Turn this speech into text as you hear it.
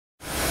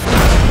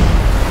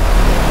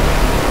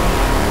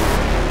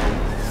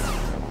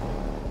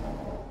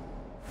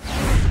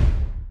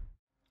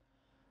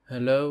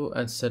Hello,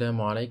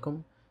 Assalamu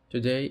alaikum.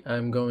 Today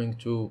I'm going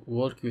to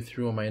walk you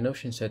through my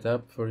Notion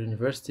setup for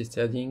university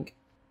studying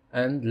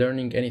and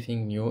learning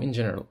anything new in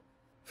general.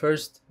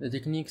 First, the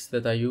techniques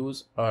that I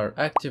use are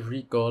active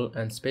recall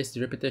and spaced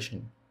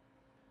repetition.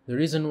 The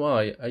reason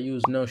why I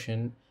use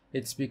Notion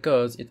is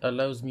because it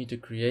allows me to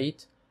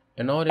create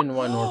an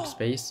all-in-one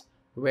workspace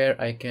where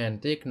I can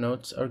take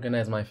notes,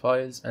 organize my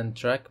files, and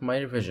track my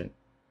revision.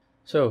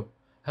 So,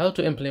 how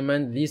to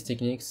implement these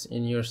techniques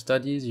in your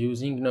studies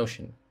using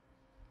Notion?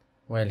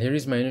 Well, here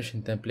is my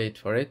Notion template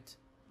for it,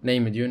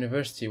 named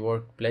University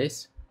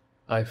Workplace.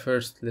 I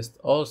first list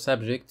all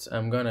subjects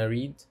I'm gonna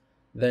read,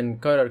 then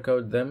color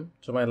code them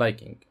to my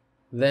liking.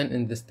 Then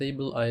in this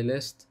table I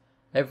list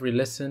every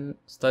lesson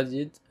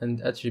studied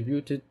and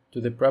attributed to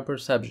the proper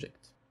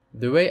subject.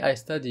 The way I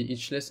study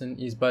each lesson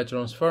is by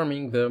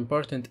transforming the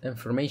important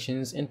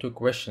informations into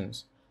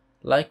questions,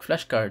 like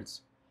flashcards,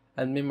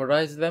 and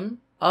memorize them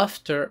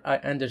after I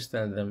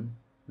understand them.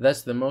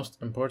 That's the most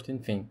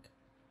important thing.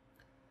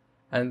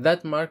 And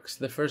that marks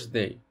the first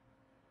day.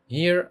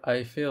 Here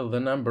I fill the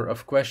number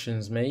of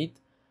questions made,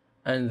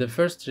 and the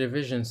first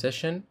revision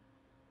session,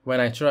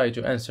 when I try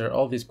to answer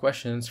all these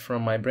questions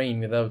from my brain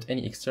without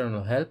any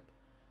external help,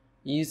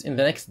 is in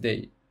the next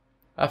day.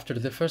 After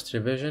the first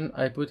revision,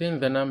 I put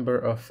in the number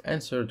of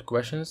answered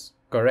questions,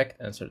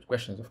 correct answered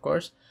questions of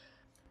course,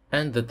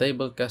 and the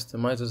table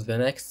customizes the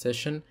next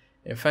session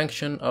in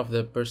function of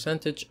the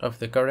percentage of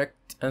the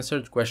correct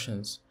answered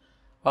questions,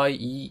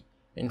 i.e.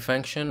 in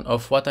function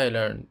of what I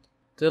learned,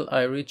 till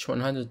I reach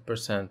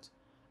 100%,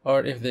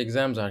 or if the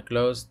exams are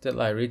closed, till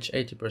I reach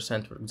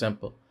 80% for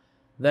example.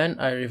 Then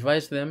I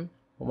revise them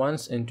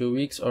once in 2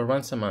 weeks or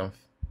once a month.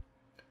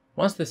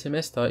 Once the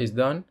semester is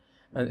done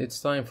and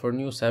it's time for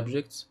new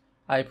subjects,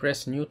 I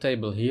press new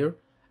table here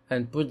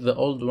and put the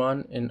old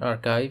one in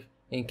archive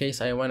in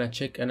case I wanna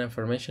check an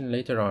information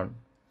later on.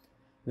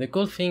 The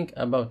cool thing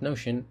about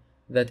Notion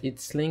that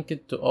it's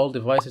linked to all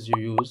devices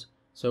you use,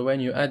 so when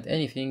you add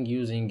anything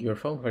using your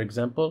phone for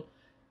example,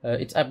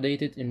 it's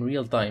updated in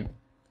real time.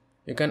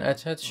 You can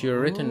attach your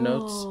written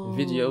notes,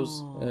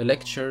 videos,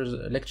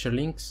 lecture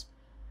links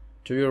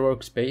to your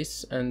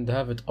workspace and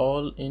have it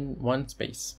all in one space.